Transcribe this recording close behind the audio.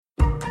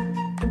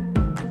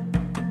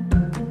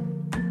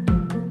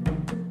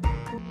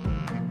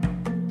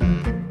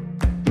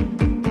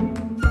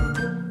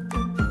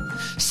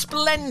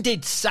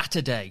Splendid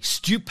Saturday,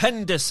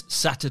 stupendous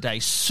Saturday,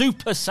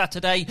 super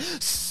Saturday,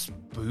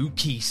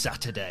 spooky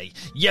Saturday.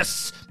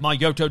 Yes, my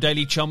Yoto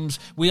Daily chums,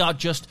 we are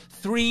just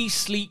 3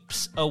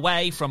 sleeps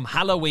away from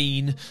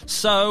Halloween.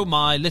 So,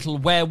 my little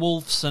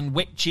werewolves and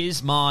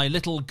witches, my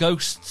little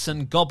ghosts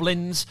and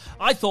goblins,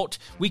 I thought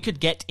we could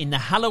get in the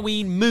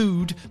Halloween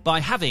mood by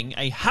having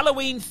a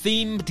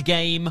Halloween-themed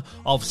game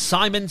of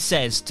Simon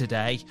Says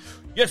today.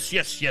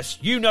 Yes,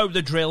 you know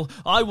the drill.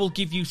 I will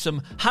give you some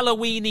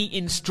Halloweeny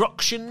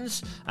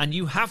instructions, and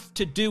you have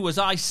to do as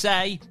I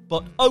say,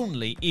 but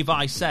only if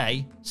I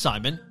say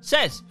Simon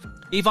Says.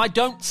 If I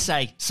don't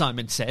say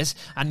Simon Says,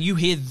 and you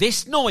hear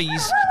this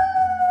noise,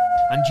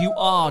 and you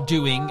are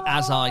doing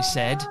as I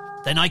said,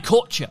 then I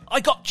caught you. I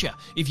got you.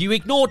 If you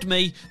ignored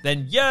me,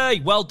 then yay,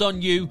 well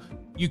done you.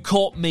 You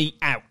caught me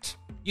out.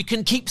 You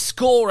can keep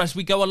score as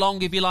we go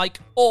along if you like,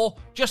 or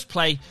just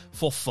play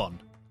for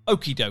fun.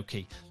 Okie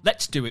dokie.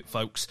 Let's do it,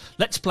 folks.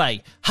 Let's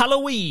play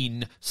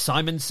Halloween,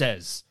 Simon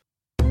Says.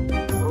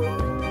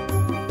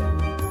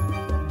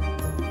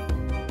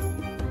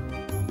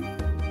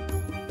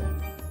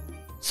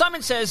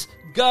 Simon says,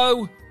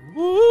 go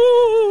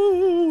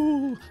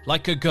woo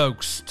like a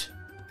ghost.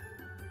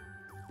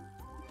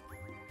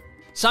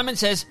 Simon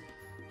says,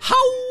 howl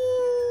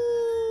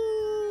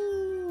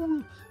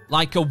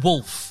like a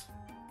wolf.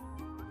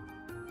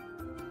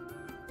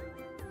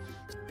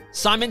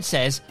 Simon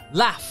says,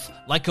 laugh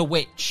like a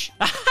witch.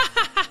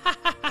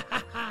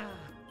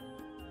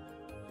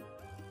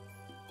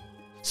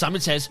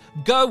 Simon says,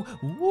 go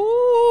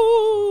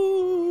woo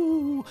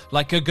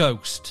like a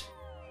ghost.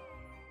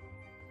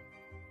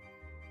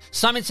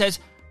 Simon says,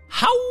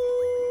 howl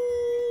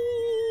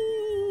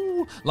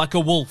like a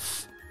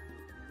wolf.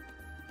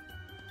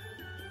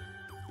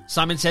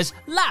 Simon says,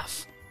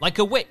 laugh like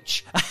a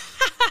witch.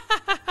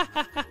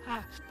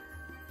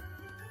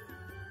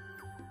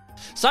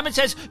 Simon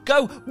says,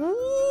 go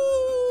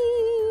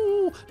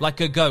woo like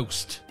a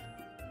ghost.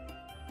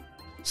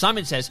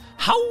 Simon says,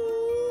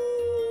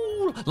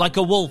 howl like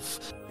a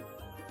wolf.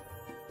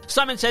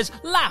 Simon says,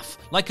 laugh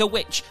like a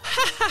witch.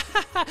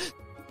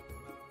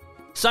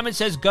 Simon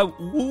says, go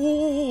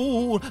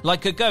woo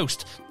like a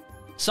ghost.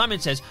 Simon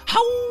says,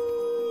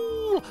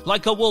 howl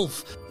like a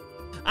wolf.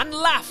 And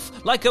laugh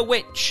like a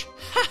witch.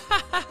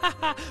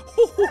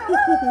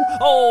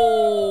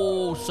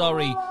 Oh,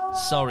 sorry.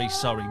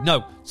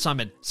 No,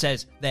 Simon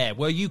says there.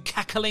 Were you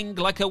cackling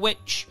like a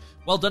witch?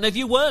 Well done if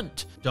you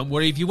weren't. Don't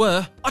worry if you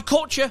were. I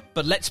caught you,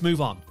 but let's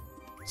move on.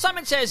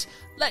 Simon says,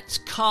 let's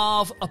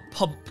carve a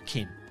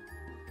pumpkin.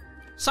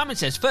 Simon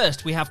says,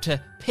 first we have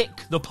to pick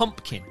the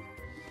pumpkin.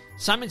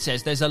 Simon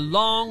says, there's a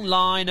long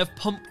line of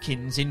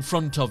pumpkins in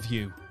front of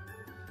you.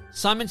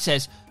 Simon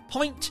says,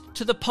 point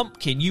to the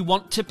pumpkin you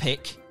want to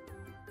pick.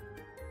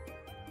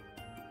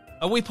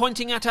 Are we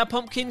pointing at our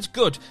pumpkins?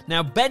 Good.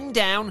 Now bend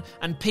down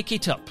and pick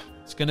it up.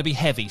 It's going to be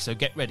heavy, so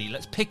get ready.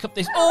 Let's pick up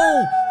this.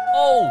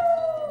 Oh,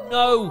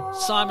 no,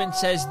 Simon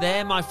says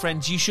there, my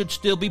friends, you should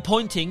still be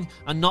pointing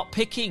and not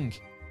picking.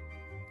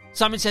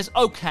 Simon says,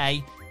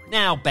 okay,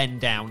 now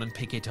bend down and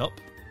pick it up.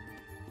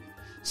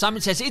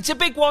 Simon says, it's a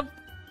big one.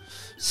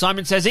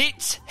 Simon says,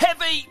 it's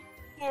heavy.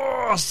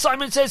 Oh,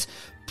 Simon says,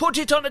 put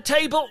it on a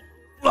table.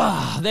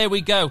 Oh, there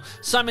we go.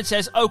 Simon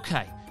says,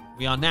 okay,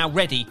 we are now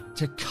ready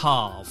to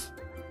carve.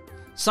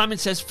 Simon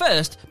says,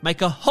 first,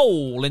 make a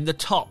hole in the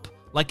top,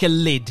 like a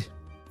lid.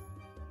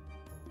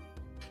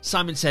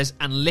 Simon says,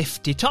 and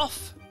lift it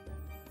off.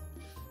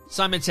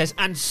 Simon says,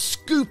 and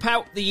scoop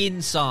out the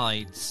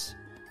insides.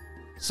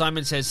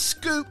 Simon says,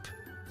 scoop,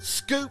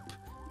 scoop,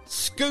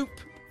 scoop.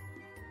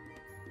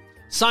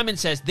 Simon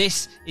says,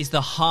 this is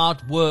the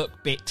hard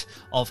work bit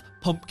of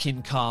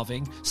pumpkin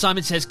carving.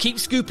 Simon says, keep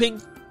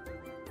scooping.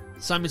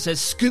 Simon says,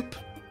 scoop,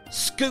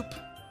 scoop.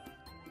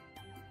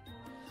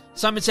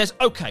 Simon says,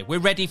 okay, we're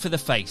ready for the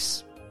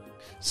face.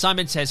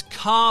 Simon says,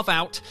 carve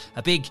out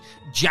a big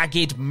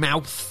jagged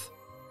mouth.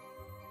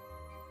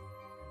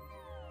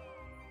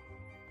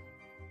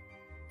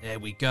 There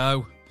we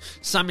go.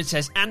 Simon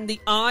says, and the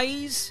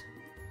eyes.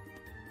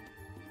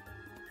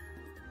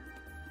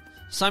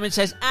 Simon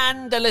says,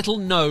 and a little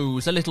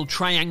nose, a little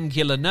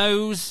triangular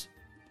nose.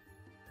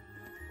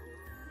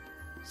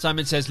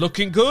 Simon says,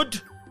 looking good.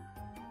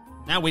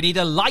 Now we need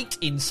a light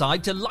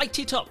inside to light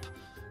it up.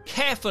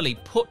 Carefully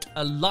put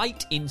a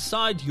light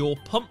inside your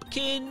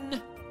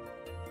pumpkin.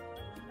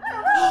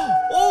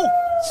 Oh,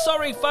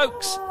 sorry,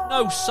 folks.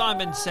 No,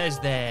 Simon says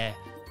there.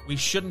 We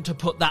shouldn't have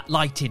put that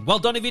light in. Well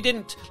done if you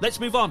didn't. Let's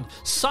move on.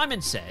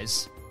 Simon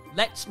says,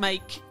 let's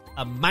make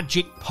a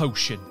magic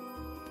potion.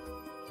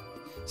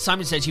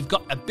 Simon says, you've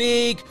got a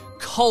big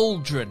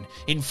cauldron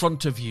in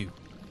front of you.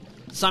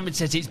 Simon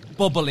says, it's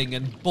bubbling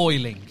and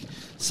boiling.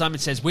 Simon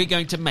says, we're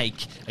going to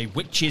make a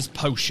witch's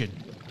potion.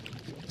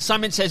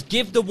 Simon says,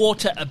 give the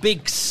water a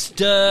big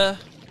stir.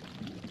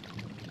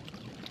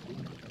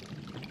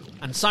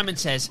 And Simon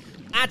says,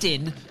 add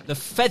in the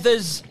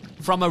feathers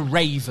from a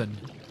raven.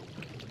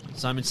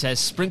 Simon says,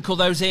 sprinkle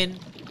those in.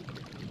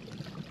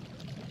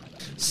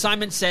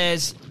 Simon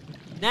says,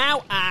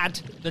 now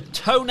add the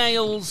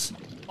toenails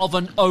of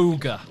an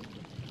ogre.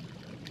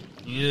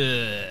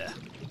 Yeah.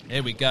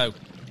 There we go.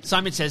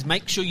 Simon says,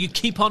 make sure you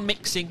keep on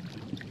mixing.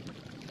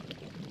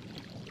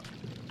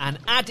 And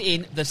add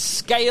in the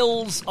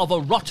scales of a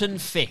rotten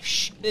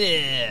fish.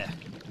 Ugh.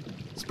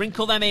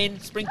 Sprinkle them in.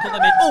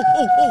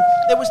 Oh,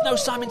 there was no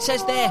Simon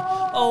Says there.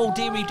 Oh,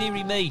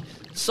 dearie me.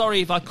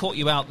 Sorry if I caught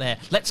you out there.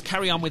 Let's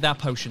carry on with our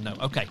potion, though.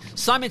 Okay,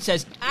 Simon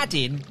says, add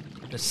in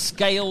the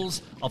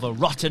scales of a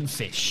rotten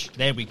fish.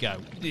 There we go.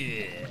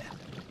 Ugh.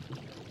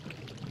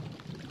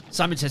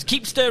 Simon says,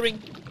 keep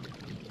stirring.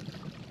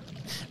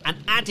 And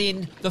add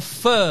in the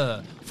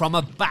fur from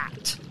a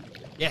bat.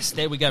 Yes,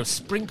 there we go.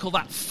 Sprinkle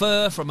that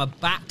fur from a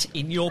bat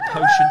in your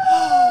potion.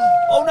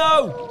 Oh,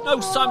 no. No,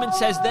 Simon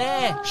Says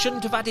there.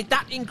 Shouldn't have added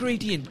that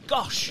ingredient.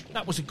 Gosh,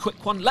 that was a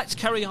quick one. Let's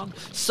carry on.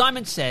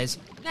 Simon says,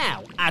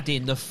 now add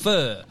in the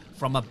fur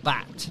from a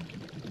bat.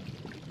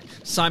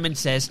 Simon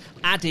says,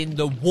 add in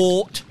the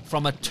wart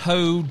from a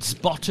toad's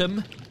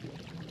bottom.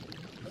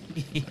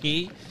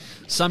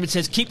 Simon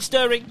says, keep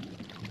stirring.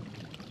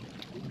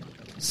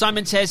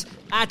 Simon says,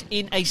 add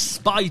in a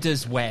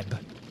spider's web.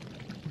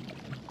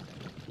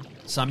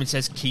 Simon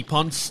says, keep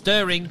on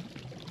stirring.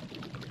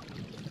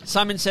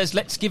 Simon says,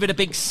 let's give it a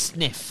big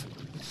sniff.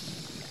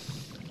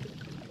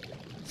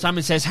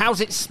 Simon says,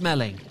 how's it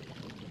smelling?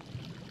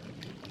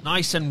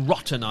 Nice and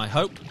rotten, I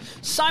hope.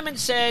 Simon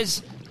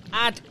says,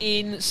 add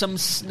in some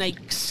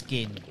snake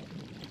skin.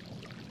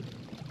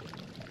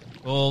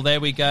 Oh, there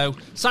we go.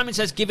 Simon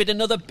says, give it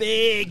another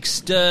big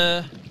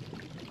stir.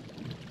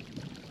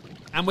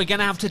 And we're going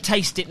to have to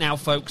taste it now,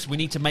 folks. We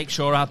need to make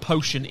sure our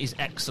potion is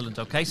excellent,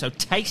 okay? So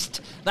taste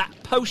that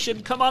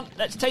potion. Come on,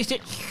 let's taste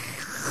it.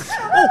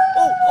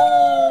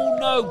 Oh,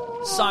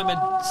 no. Simon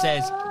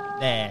Says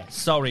there.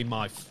 Sorry,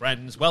 my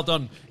friends. Well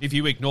done if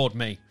you ignored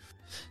me.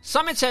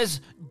 Simon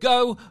says,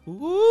 go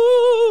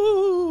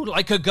woo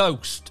like a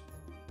ghost.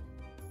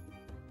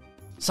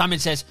 Simon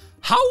says,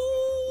 howl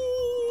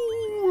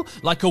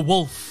like a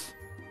wolf.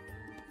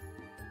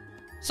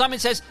 Simon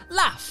says,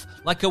 laugh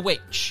like a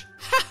witch.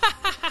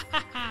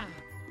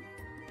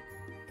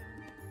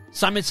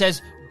 Simon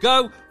says,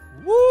 go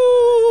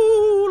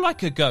woo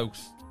like a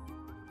ghost.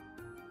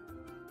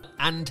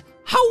 And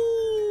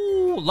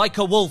howl like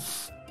a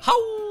wolf. Howl.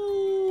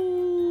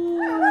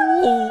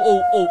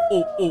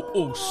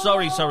 Oh.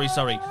 Sorry.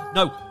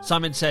 No,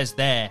 Simon Says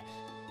there.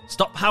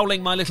 Stop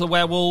howling, my little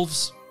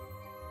werewolves.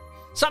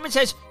 Simon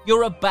says,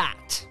 you're a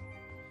bat.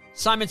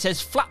 Simon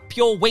says, flap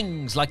your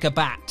wings like a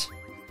bat.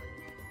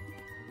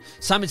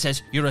 Simon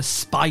says, you're a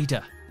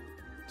spider.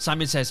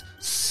 Simon says,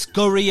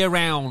 scurry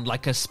around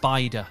like a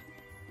spider.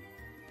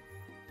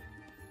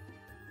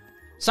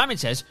 Simon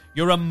says,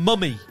 you're a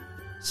mummy.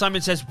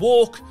 Simon says,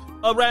 walk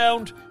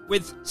around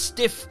with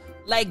stiff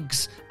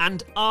legs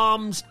and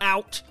arms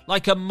out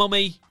like a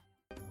mummy.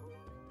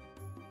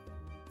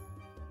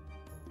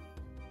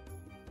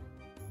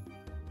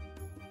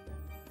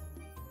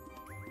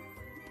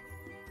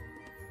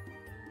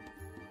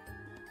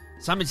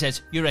 Simon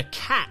says, you're a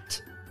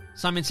cat.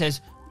 Simon says,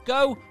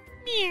 go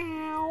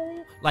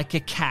meow like a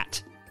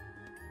cat.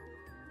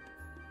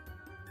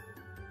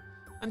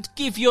 And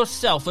give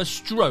yourself a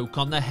stroke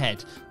on the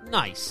head.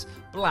 Nice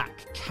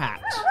black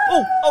cat.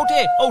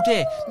 Oh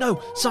dear.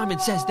 No, Simon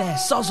Says there.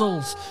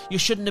 Sozzles, you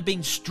shouldn't have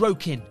been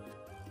stroking.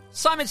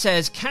 Simon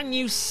says, can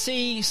you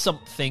see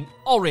something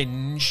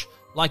orange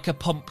like a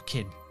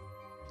pumpkin?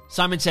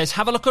 Simon says,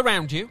 have a look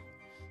around you.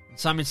 And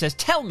Simon says,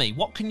 tell me,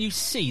 what can you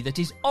see that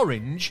is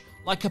orange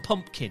like a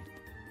pumpkin?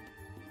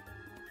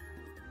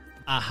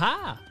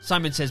 Aha!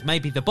 Simon says,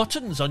 maybe the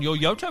buttons on your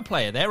Yoto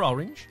player, they're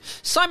orange.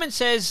 Simon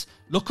says,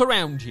 look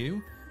around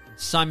you.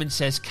 Simon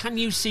says, can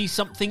you see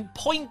something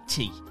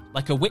pointy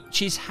like a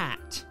witch's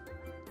hat?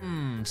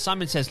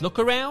 Simon says, look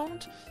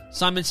around.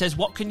 Simon says,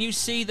 what can you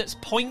see that's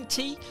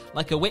pointy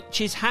like a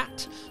witch's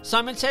hat?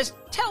 Simon says,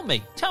 tell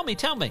me.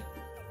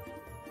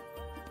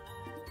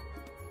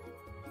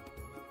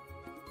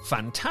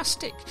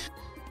 Fantastic.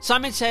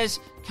 Simon says,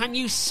 can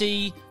you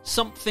see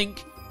something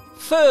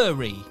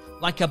furry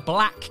like a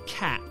black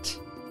cat?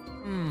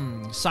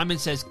 Simon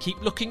says,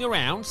 keep looking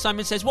around.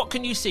 Simon says, what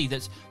can you see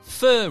that's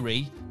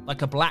furry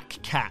like a black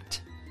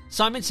cat?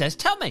 Simon says,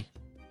 tell me.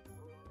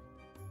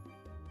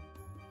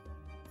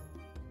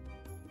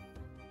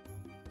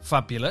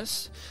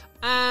 Fabulous.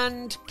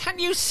 And can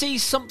you see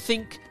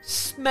something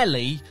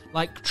smelly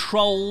like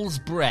troll's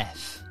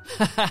breath?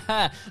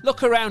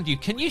 Look around you.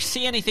 Can you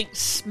see anything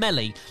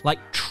smelly like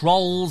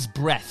troll's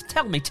breath?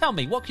 Tell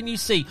me, what can you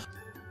see?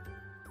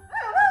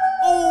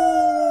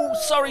 Oh,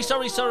 sorry.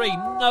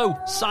 No,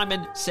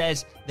 Simon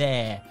Says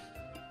there.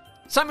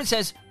 Simon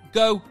says,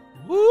 go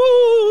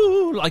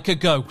woo like a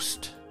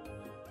ghost.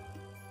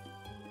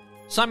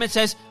 Simon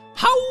says,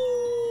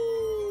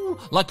 howl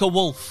like a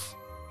wolf.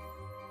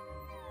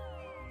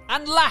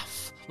 And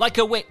laugh like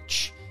a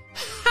witch.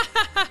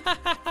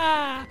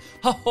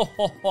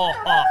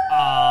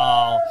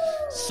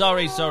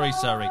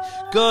 Sorry.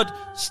 Good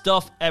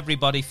stuff,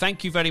 everybody.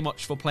 Thank you very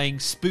much for playing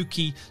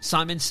Spooky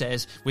Simon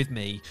Says with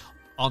me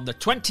on the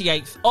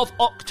 28th of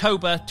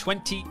October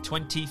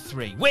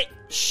 2023,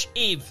 which,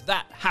 if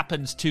that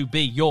happens to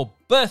be your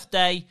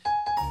birthday,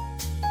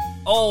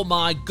 Oh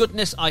my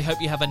goodness, I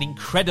hope you have an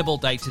incredible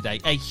day today.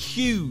 A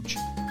huge,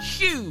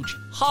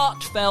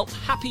 heartfelt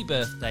happy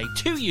birthday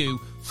to you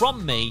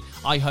from me.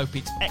 I hope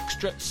it's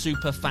extra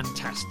super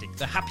fantastic.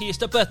 The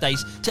happiest of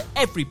birthdays to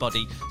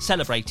everybody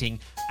celebrating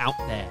out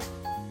there.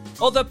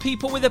 Other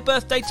people with a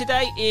birthday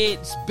today,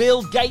 it's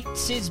Bill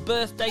Gates'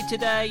 birthday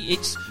today,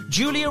 it's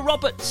Julia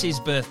Roberts'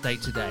 birthday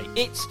today,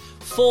 it's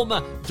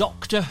former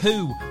Doctor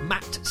Who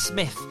Matt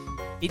Smith,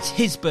 it's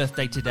his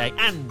birthday today,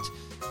 and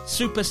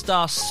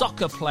superstar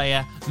soccer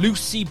player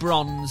Lucy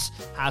Bronze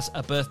has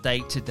a birthday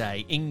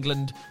today.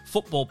 England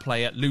football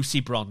player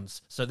Lucy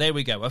Bronze. So there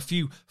we go, a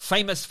few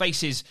famous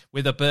faces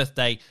with a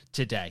birthday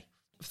today.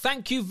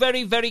 Thank you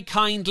very, very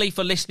kindly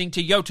for listening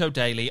to Yoto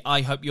Daily.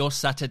 I hope your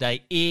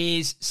Saturday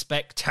is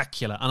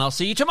spectacular. And I'll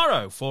see you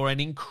tomorrow for an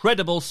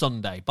incredible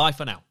Sunday. Bye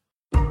for now.